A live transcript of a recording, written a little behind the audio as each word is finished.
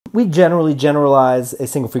we generally generalize a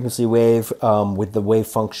single frequency wave with the wave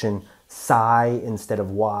function psi instead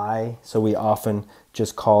of y. So we often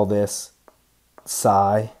just call this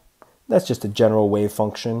psi. That's just a general wave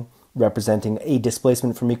function representing a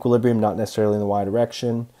displacement from equilibrium, not necessarily in the y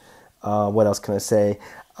direction. What else can I say?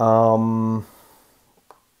 Nothing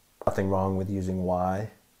wrong with using y.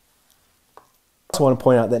 I also want to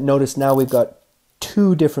point out that notice now we've got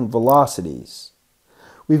two different velocities.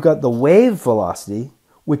 We've got the wave velocity,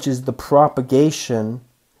 which is the propagation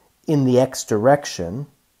in the x direction,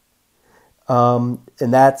 and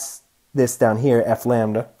that's this down here, f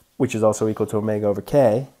lambda, which is also equal to omega over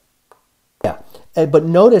k. Yeah, but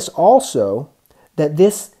notice also that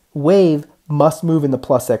this wave must move in the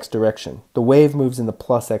plus x direction. The wave moves in the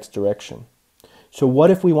plus x direction. So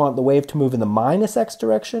what if we want the wave to move in the minus x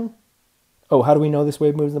direction? Oh, how do we know this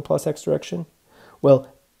wave moves in the plus x direction? Well,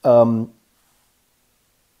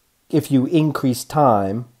 if you increase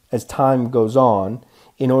time, as time goes on,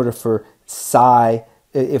 in order for psi,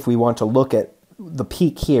 if we want to look at the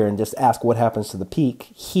peak here and just ask what happens to the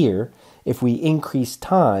peak here, if we increase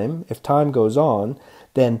time, if time goes on,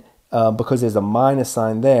 then because there's a minus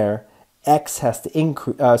sign there, x has to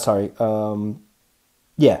increase,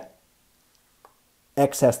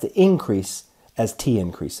 x has to increase as t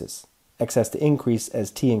increases. X has to increase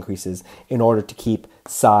as t increases in order to keep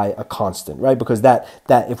psi a constant, right? Because that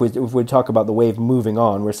if we talk about the wave moving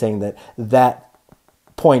on, we're saying that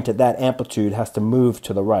point at that amplitude has to move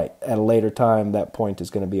to the right. At a later time, that point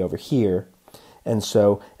is going to be over here. And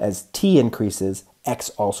so as t increases,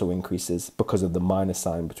 x also increases because of the minus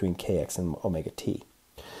sign between kx and omega t.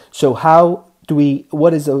 So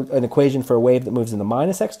what is an equation for a wave that moves in the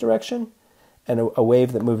minus x direction? And a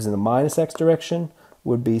wave that moves in the minus x direction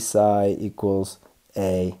would be psi equals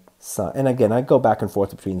a psi. And again, I go back and forth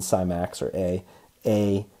between psi max or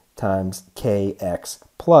a times kx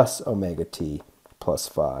plus omega t plus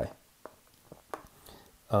phi.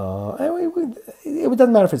 It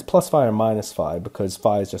doesn't matter if it's plus phi or minus phi because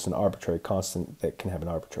phi is just an arbitrary constant that can have an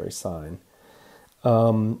arbitrary sign.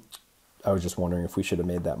 I was just wondering if we should have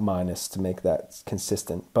made that minus to make that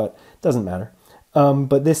consistent, but it doesn't matter.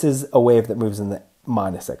 But this is a wave that moves in the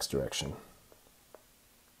minus x direction.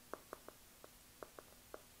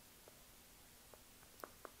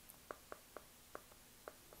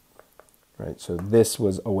 Right, so this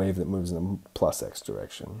was a wave that moves in the plus x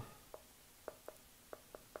direction.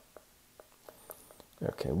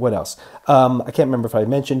 Okay, what else? I can't remember if I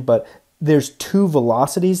mentioned, but there's two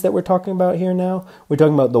velocities that we're talking about here now. We're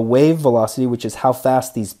talking about the wave velocity, which is how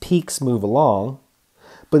fast these peaks move along.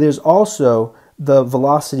 But there's also the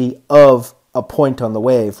velocity of a point on the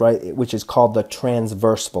wave, right, which is called the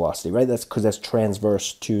transverse velocity, right? That's because that's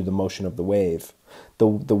transverse to the motion of the wave. The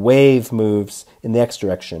wave moves in the x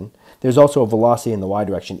direction. There's also a velocity in the y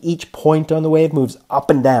direction. Each point on the wave moves up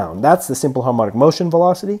and down. That's the simple harmonic motion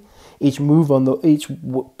velocity. Each point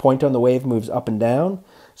on the wave moves up and down.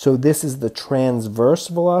 So this is the transverse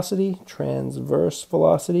velocity,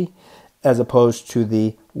 as opposed to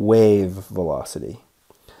the wave velocity.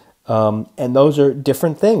 And those are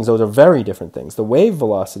different things. Those are very different things. The wave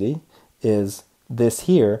velocity is this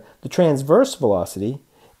here. The transverse velocity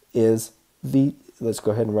is v. Let's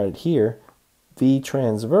go ahead and write it here. V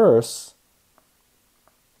transverse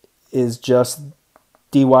is just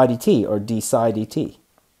dy dt or d psi dt.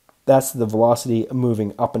 That's the velocity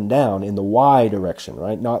moving up and down in the y direction,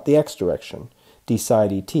 right? Not the x direction. D psi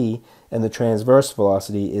dt, and the transverse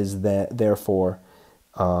velocity is therefore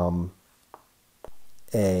a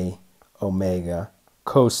omega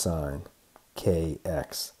cosine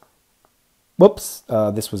kx. Whoops,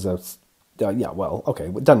 this was okay,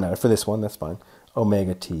 it doesn't matter for this one, that's fine.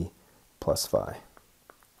 Omega t plus phi.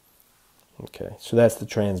 Okay, so that's the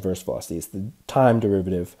transverse velocity. It's the time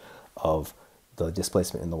derivative of the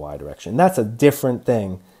displacement in the y direction. That's a different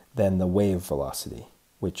thing than the wave velocity,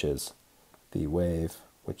 which is the wave,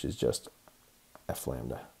 which is just f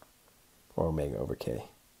lambda, or omega over k.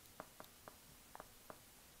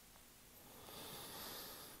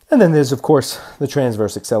 And then there's, of course, the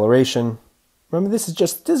transverse acceleration. Remember, this is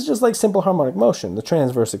just like simple harmonic motion. The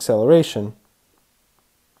transverse acceleration,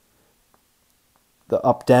 the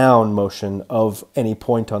up-down motion of any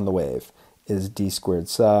point on the wave, is d squared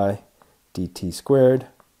psi dt squared.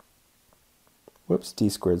 Whoops, d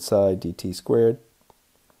squared psi dt squared.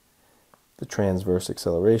 The transverse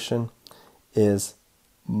acceleration is,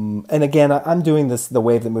 and again, I'm doing this, the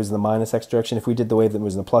wave that moves in the minus x direction. If we did the wave that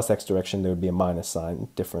moves in the plus x direction, there would be a minus sign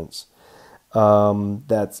difference.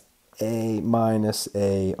 That's a minus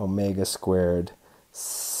a omega squared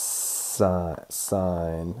sine,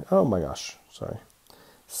 oh my gosh, sorry,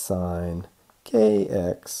 sine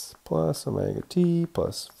kx plus omega t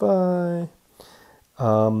plus phi.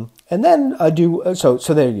 And then I do, so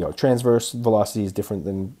there you go. Transverse velocity is different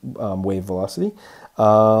than wave velocity.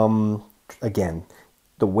 Again,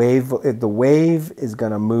 the wave is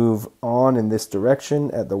going to move on in this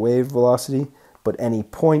direction at the wave velocity, but any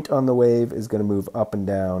point on the wave is going to move up and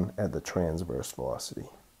down at the transverse velocity.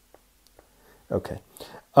 Okay.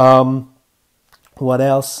 What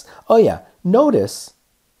else? Oh yeah, notice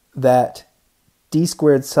that d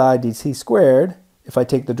squared psi dt squared, if I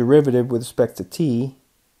take the derivative with respect to t,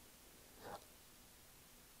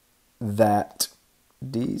 that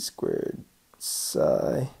d squared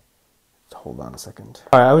psi, hold on a second.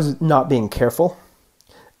 All right, I was not being careful.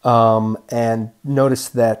 And notice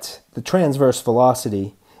that the transverse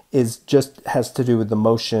velocity has to do with the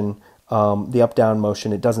motion, the up-down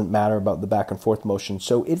motion. It doesn't matter about the back and forth motion.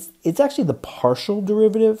 So it's actually the partial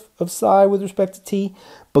derivative of psi with respect to t,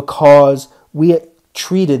 because we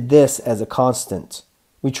treated this as a constant.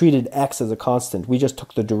 We treated x as a constant. We just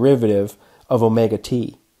took the derivative of omega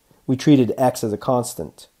t. We treated x as a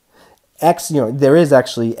constant. X, there is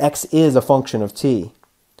actually, x is a function of t.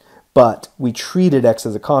 But we treated x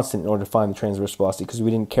as a constant in order to find the transverse velocity because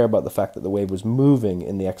we didn't care about the fact that the wave was moving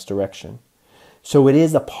in the x direction. So it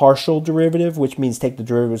is a partial derivative, which means take the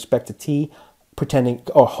derivative with respect to t,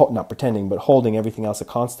 not pretending, but holding everything else a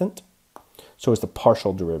constant. So it's the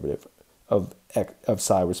partial derivative of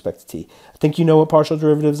psi with respect to t. I think you know what partial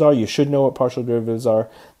derivatives are. You should know what partial derivatives are.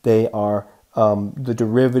 They are the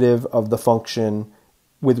derivative of the function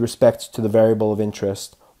with respect to the variable of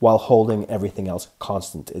interest while holding everything else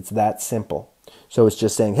constant. It's that simple. So it's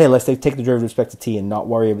just saying, hey, let's take the derivative with respect to t and not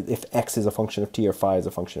worry if x is a function of t or phi is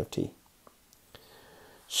a function of t.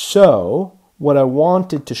 So what I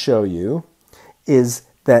wanted to show you is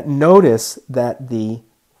that notice that the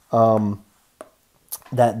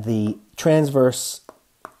transverse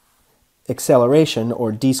acceleration,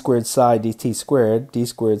 or d squared psi dt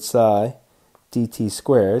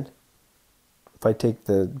squared, if I take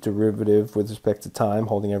the derivative with respect to time,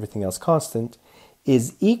 holding everything else constant,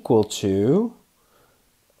 is equal to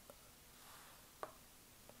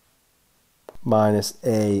minus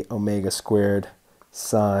a omega squared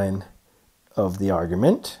sine of the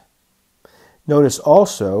argument. Notice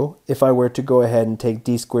also, if I were to go ahead and take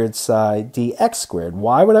d squared psi dx squared,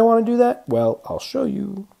 why would I want to do that? Well, I'll show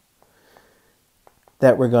you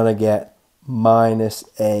that we're going to get minus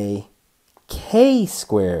a k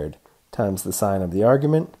squared times the sine of the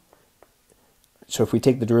argument. So if we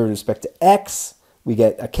take the derivative with respect to x, we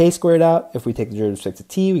get a k squared out. If we take the derivative with respect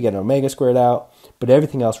to t, we get an omega squared out. But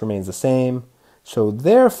everything else remains the same. So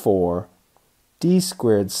therefore, d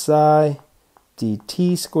squared psi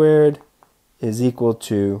dt squared is equal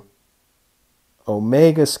to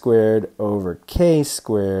omega squared over k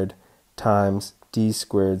squared times d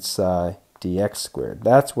squared psi dx squared.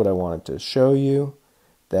 That's what I wanted to show you.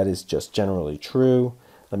 That is just generally true.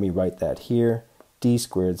 Let me write that here. D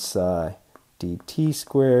squared psi dt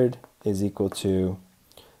squared is equal to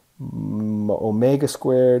omega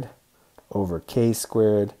squared over k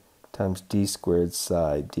squared times d squared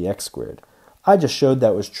psi dx squared. I just showed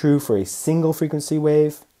that was true for a single frequency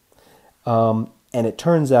wave, and it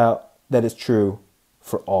turns out that it's true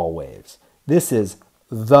for all waves. This is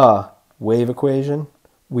the wave equation.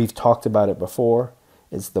 We've talked about it before.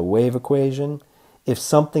 It's the wave equation. If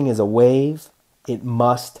something is a wave, it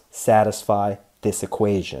must satisfy this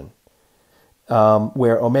equation,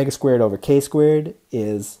 where omega squared over k squared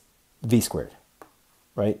is v squared,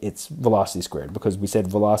 right? It's velocity squared, because we said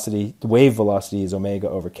velocity, the wave velocity is omega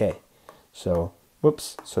over k. So,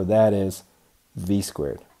 so that is v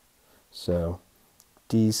squared. So,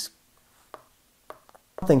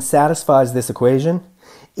 something satisfies this equation,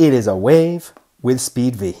 it is a wave with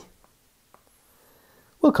speed v.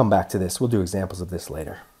 We'll come back to this. We'll do examples of this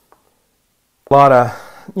later. A lot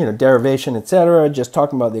of, derivation, etc. Just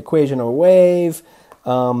talking about the equation of a wave,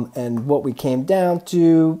 and what we came down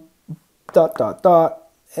to, ...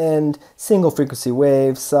 and single frequency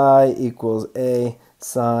wave, psi equals a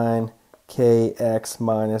sine kx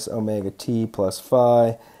minus omega t plus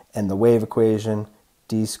phi, and the wave equation,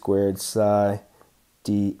 d squared psi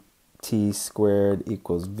dt squared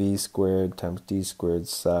equals v squared times d squared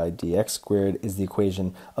psi dx squared, is the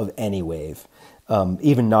equation of any wave,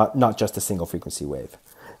 even not just a single frequency wave.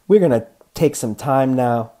 We're going to take some time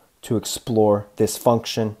now to explore this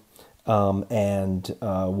function, and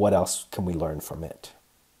what else can we learn from it.